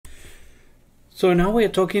So now we are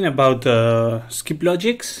talking about skip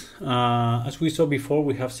logics. As we saw before,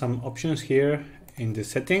 we have some options here in the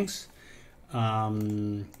settings.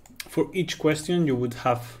 For each question, you would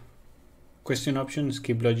have question option,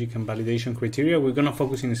 skip logic, and validation criteria. We're going to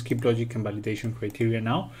focus in skip logic and validation criteria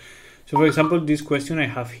now. So for example, this question I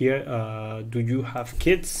have here, do you have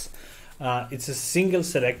kids? It's a single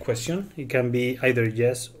select question. It can be either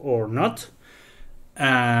yes or not.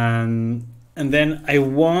 And then I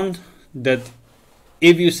want that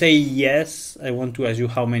if you say yes, I want to ask you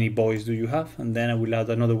how many boys do you have? And then I will add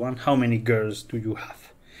another one, how many girls do you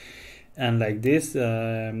have? And like this,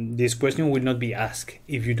 this question will not be asked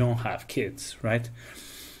if you don't have kids, right?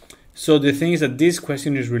 So the thing is that this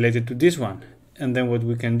question is related to this one. And then what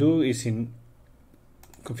we can do is in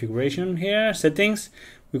configuration here, settings,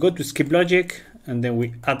 we go to skip logic, and then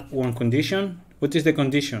we add one condition. What is the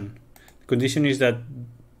condition? The condition is that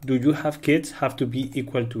do you have kids have to be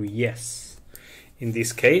equal to yes in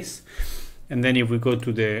this case. And then if we go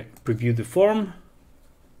to the preview the form,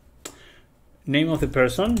 name of the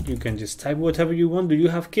person, you can just type whatever you want. Do you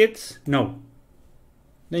have kids? No.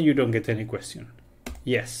 Then you don't get any question.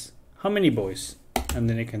 Yes. How many boys? And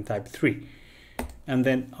then I can type 3. And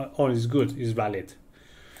then all is good, is valid.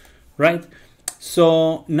 Right?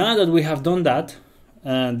 So now that we have done that,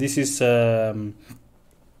 this is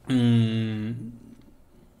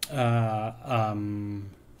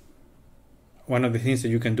one of the things that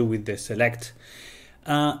you can do with the select.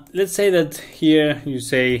 Let's say that here you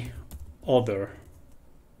say other,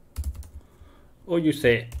 or you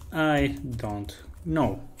say I don't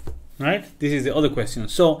know, right? This is the other question.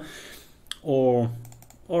 So or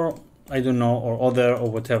I don't know, or other, or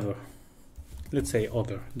whatever. Let's say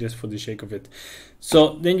other, just for the sake of it.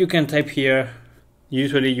 So then you can type here,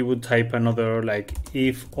 usually you would type another, like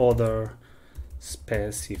if other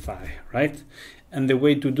specify, right? And the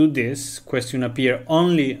way to do this question appear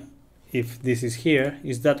only if this is here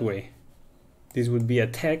is that way. This would be a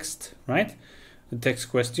text, right? A text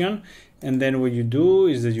question. And then what you do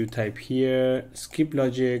is that you type here skip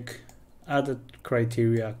logic, add a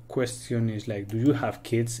criteria, question is like do you have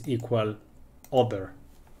kids equal other,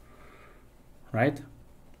 right?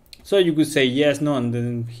 So you could say yes, no, and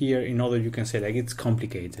then here in other you can say like it's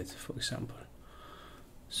complicated, for example.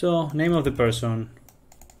 So name of the person,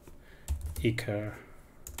 Iker.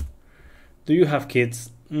 Do you have kids?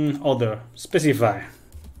 Other. Specify.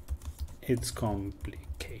 It's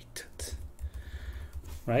complicated.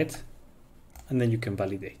 Right? And then you can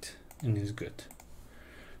validate. And it's good.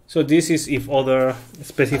 So this is if other.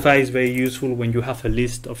 Specify is very useful when you have a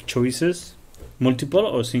list of choices. Multiple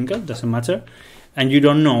or single, doesn't matter. And you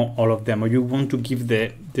don't know all of them, or you want to give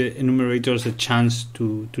the enumerators a chance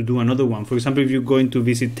to do another one. For example, if you're going to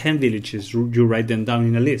visit 10 villages, you write them down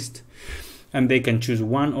in a list. And they can choose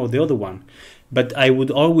one or the other one. But I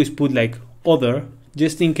would always put like other,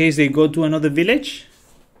 just in case they go to another village,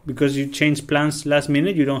 because you change plans last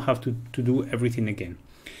minute, you don't have to do everything again.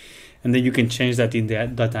 And then you can change that in the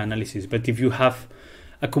data analysis. But if you have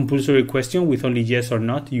a compulsory question with only yes or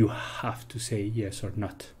not, you have to say yes or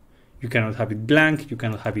not. You cannot have it blank, you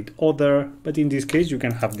cannot have it other, but in this case you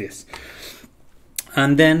can have this.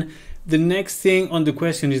 And then the next thing on the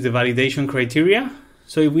question is the validation criteria.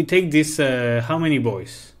 So if we take this, how many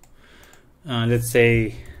boys? Let's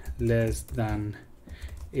say less than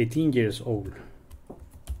 18 years old.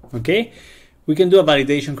 Okay, we can do a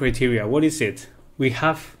validation criteria. What is it? We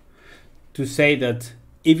have to say that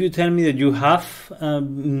if you tell me that you have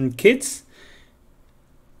kids,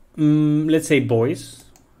 let's say boys,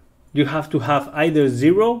 you have to have either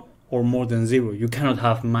 0 or more than 0. You cannot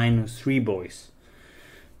have -3 boys.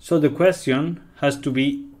 So the question has to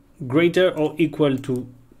be greater or equal to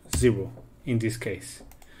 0 in this case.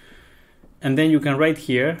 And then you can write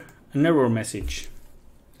here an error message.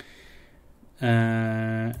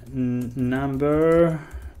 Number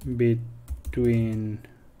between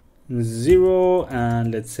 0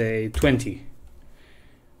 and let's say 20.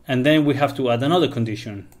 And then we have to add another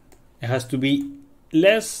condition. It has to be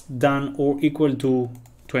less than or equal to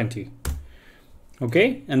 20.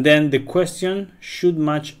 Okay? And then the question should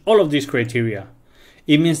match all of these criteria.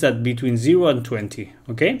 It means that between 0 and 20,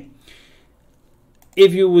 okay?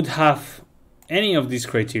 If you would have any of these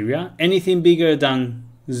criteria, anything bigger than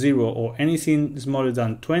 0 or anything smaller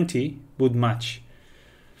than 20 would match.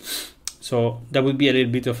 So that would be a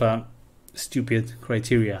little bit of a stupid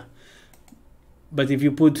criteria. But if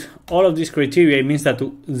you put all of these criteria, it means that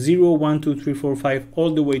 0, 1, 2, 3, 4, 5,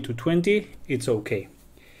 all the way to 20, it's okay.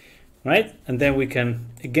 Right? And then we can,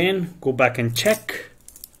 again, go back and check.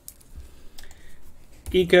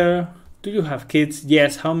 Iker, do you have kids?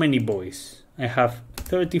 Yes. How many boys? I have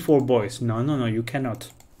 34 boys. No, you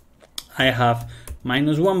cannot. I have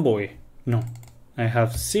 -1 boy. No. I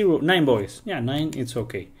have 9 boys. Yeah, 9, it's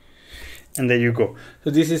okay. And there you go.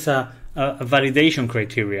 So this is a validation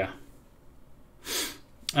criteria.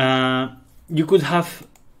 You could have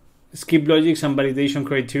skip logics and validation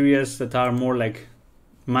criteria that are more like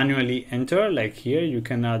manually enter, like here you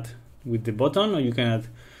can add with the button, or you can add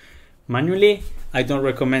manually. I don't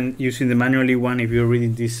recommend using the manually one if you're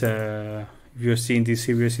reading this, if you're seeing this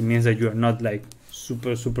series. It means that you are not like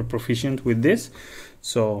super proficient with this,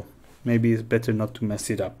 so maybe it's better not to mess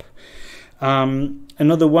it up.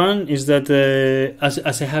 Another one is that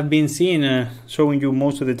as I have been seeing, showing you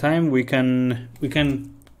most of the time, we can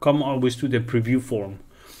come always to the preview form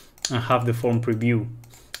and have the form preview.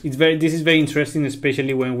 This is very interesting,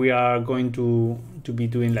 especially when we are going to be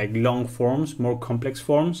doing like long forms, more complex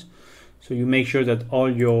forms. So you make sure that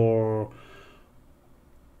all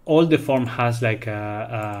the form has like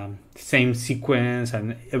a same sequence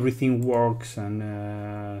and everything works,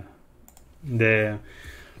 and the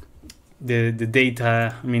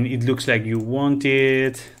data, I mean, it looks like you want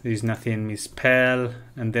it, there's nothing misspelled,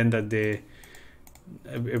 and then that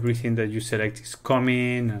everything that you select is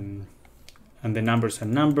coming, and the numbers are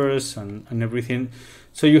numbers, and everything.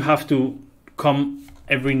 So you have to come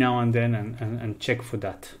every now and then and check for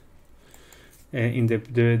that. In the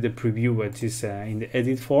preview, which is in the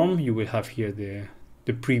edit form, you will have here the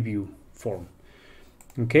preview form.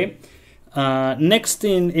 Okay. Next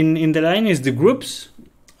in the line is the groups.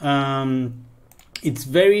 It's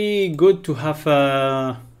very good to have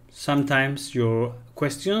sometimes your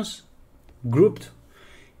questions grouped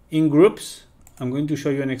in groups. I'm going to show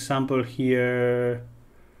you an example here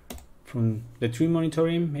from the tree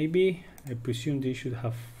monitoring. Maybe I presume they should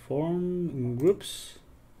have form in groups.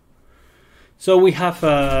 So we have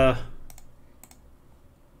a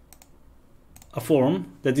form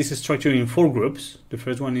that is structured in 4 groups. The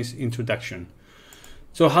first one is introduction.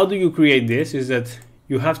 So how do you create this? Is that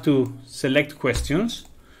you have to select questions,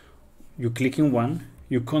 you click in one,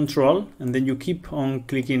 you control, and then you keep on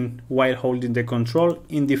clicking while holding the control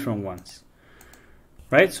in different ones.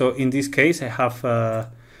 Right? So in this case, I have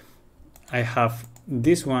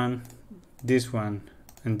this one,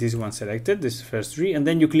 and this one selected, this first 3, and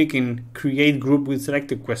then you click in create group with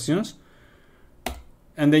selected questions,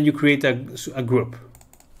 and then you create a group.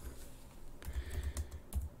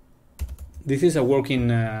 This is a working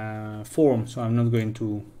form, so I'm not going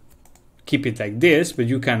to keep it like this, but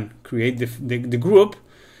you can create the group,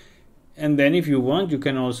 and then if you want, you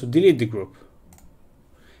can also delete the group.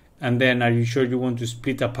 And then, are you sure you want to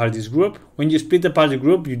split apart this group? When you split apart the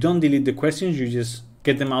group, you don't delete the questions, you just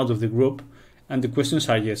get them out of the group, and the questions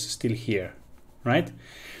are just still here, right?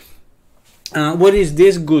 What is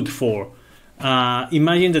this good for?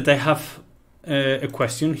 Imagine that I have a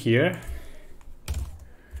question here.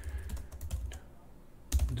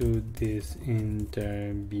 Do this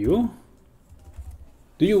interview.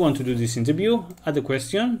 Do you want to do this interview? Add a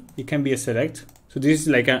question. It can be a select. So this is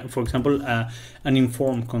like, for example, an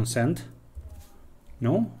informed consent.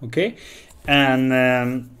 No? Okay.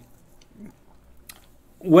 And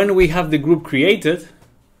when we have the group created,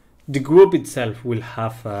 the group itself will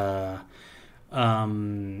have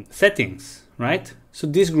settings, right? So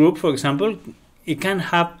this group, for example, it can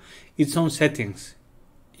have its own settings.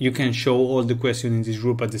 You can show all the questions in this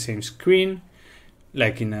group at the same screen,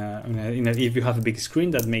 like if you have a big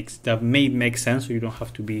screen, that may make sense, so you don't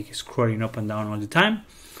have to be scrolling up and down all the time.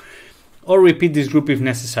 Or repeat this group if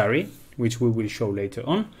necessary, which we will show later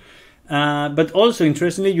on. But also,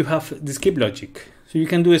 interestingly, you have the skip logic. So you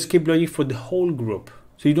can do a skip logic for the whole group.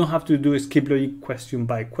 So you don't have to do a skip logic question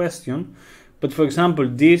by question. But for example,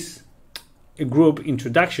 this group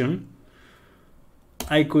introduction,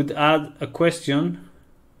 I could add a question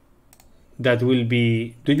that will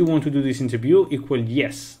be, do you want to do this interview? Equal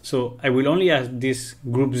yes. So I will only ask this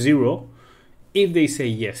group 0 if they say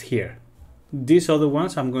yes here. These other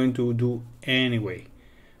ones I'm going to do anyway.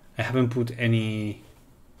 I haven't put any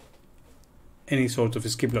sort of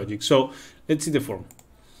skip logic. So let's see the form.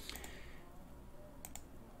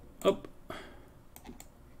 Up.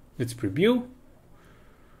 Let's preview.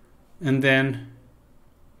 And then,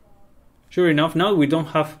 sure enough, now we don't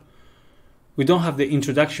have the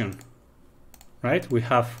introduction. Right? We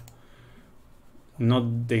have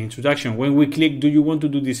not the introduction. When we click, do you want to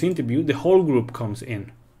do this interview? The whole group comes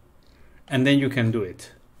in, and then you can do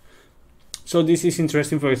it. So this is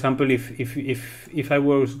interesting. For example, if I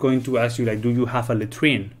was going to ask you, like, do you have a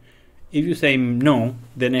latrine? If you say no,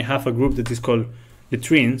 then I have a group that is called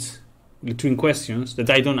latrine questions that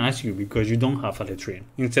I don't ask you because you don't have a latrine.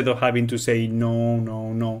 Instead of having to say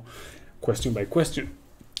no, question by question.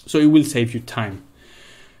 So it will save you time.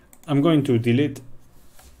 I'm going to delete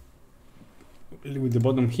with the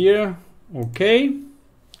bottom here. Okay.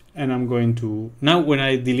 And I'm going to, now when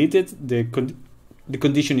I delete it, the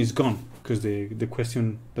condition is gone, because the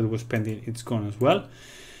question that was pending, it's gone as well.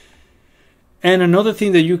 And another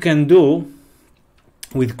thing that you can do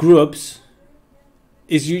with groups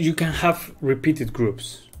is you can have repeated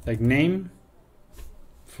groups, like name,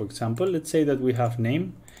 for example. Let's say that we have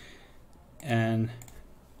name and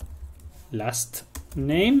last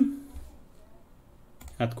name,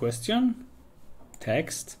 add question,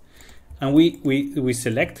 text, and we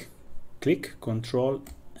select, click, control,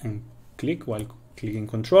 and click while clicking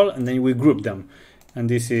control, and then we group them. And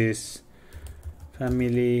this is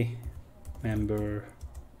family member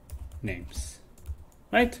names,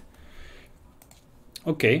 right?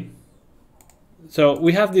 Okay, so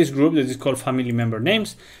we have this group that is called family member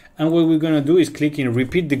names, and what we're going to do is click in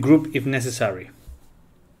repeat the group if necessary.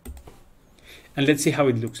 And let's see how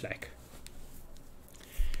it looks like.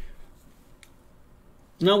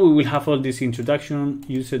 Now we will have all this introduction,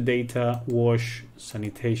 user data, wash,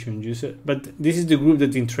 sanitation, user, but this is the group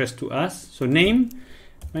that interests to us. So name,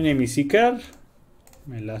 my name is Iker,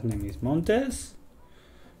 my last name is Montes.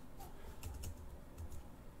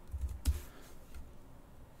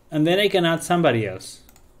 And then I can add somebody else.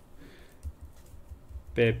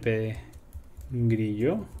 Pepe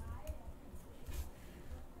Grillo.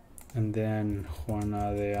 And then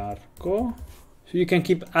Juana de Arco. So you can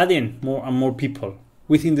keep adding more and more people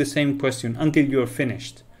within the same question until you're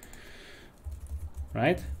finished.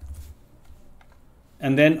 Right?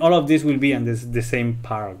 And then all of this will be in the same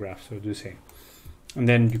paragraph, so to say. And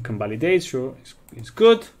then you can validate, sure, it's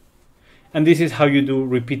good. And this is how you do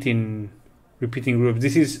repeating groups.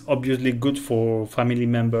 This is obviously good for family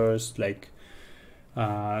members, like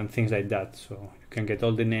and things like that. So you can get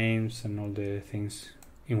all the names and all the things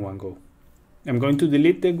in one go. I'm going to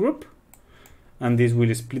delete the group, and this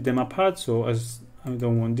will split them apart. So as I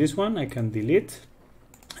don't want this one, I can delete,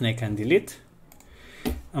 and I can delete.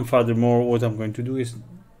 And furthermore, what I'm going to do is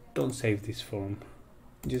don't save this form,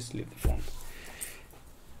 just leave the form.